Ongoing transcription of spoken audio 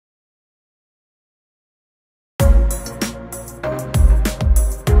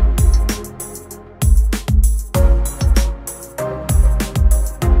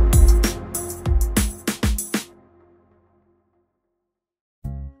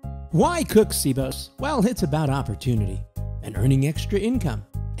Why cook Cibos? Well, it's about opportunity and earning extra income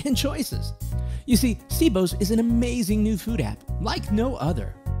and choices. You see, Cibos is an amazing new food app like no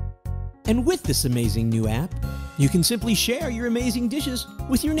other. And with this amazing new app, you can simply share your amazing dishes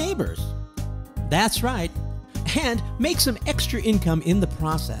with your neighbors. That's right, and make some extra income in the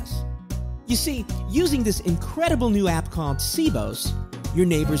process. You see, using this incredible new app called Cibos, your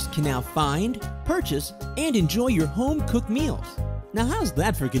neighbors can now find, purchase, and enjoy your home-cooked meals. Now how's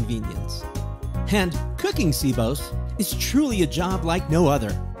that for convenience? And cooking Cibos is truly a job like no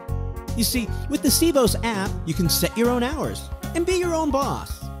other. You see, with the Cibos app, you can set your own hours and be your own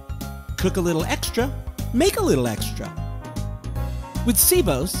boss. Cook a little extra, make a little extra. With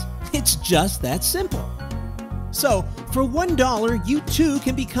Cibos, it's just that simple. So, for $1, you too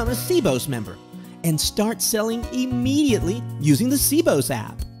can become a Cibos member and start selling immediately using the Cibos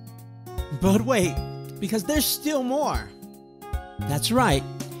app. But wait, because there's still more. That's right.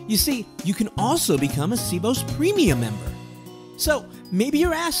 You see, you can also become a Cibos Premium member. So, maybe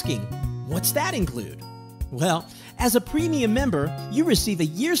you're asking, what's that include? Well, as a premium member, you receive a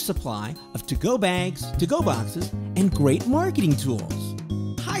year's supply of to-go bags, to-go boxes, and great marketing tools.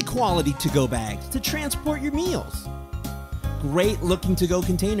 High-quality to-go bags to transport your meals. Great-looking to-go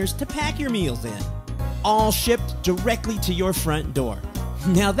containers to pack your meals in. All shipped directly to your front door.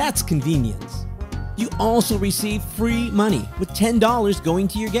 Now that's convenience. You also receive free money with $10 going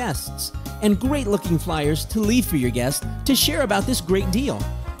to your guests and great-looking flyers to leave for your guests to share about this great deal.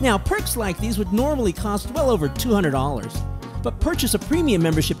 Now, perks like these would normally cost well over $200, but purchase a premium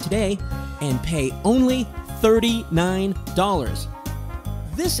membership today and pay only $39.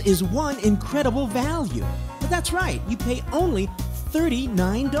 This is one incredible value. But that's right, you pay only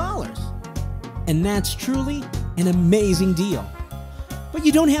 $39. And that's truly an amazing deal. But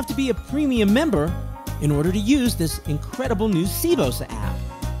you don't have to be a premium member in order to use this incredible new Cibos app.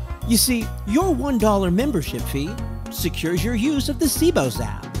 You see, your $1 membership fee secures your use of the Cibos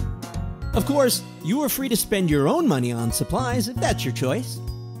app. Of course, you are free to spend your own money on supplies if that's your choice.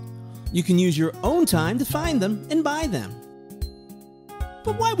 You can use your own time to find them and buy them.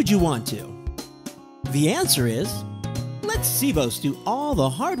 But why would you want to? The answer is, let Cibos do all the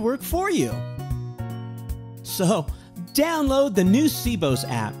hard work for you. So, download the new Cibos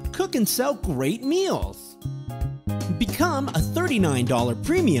app, cook and sell great meals. Become a $39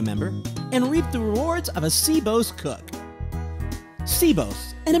 premium member and reap the rewards of a Cibos cook.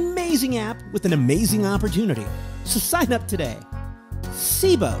 Cibos, an amazing app with an amazing opportunity. So sign up today.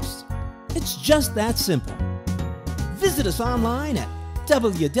 Cibos, it's just that simple. Visit us online at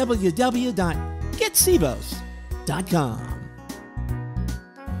www.getcibos.com.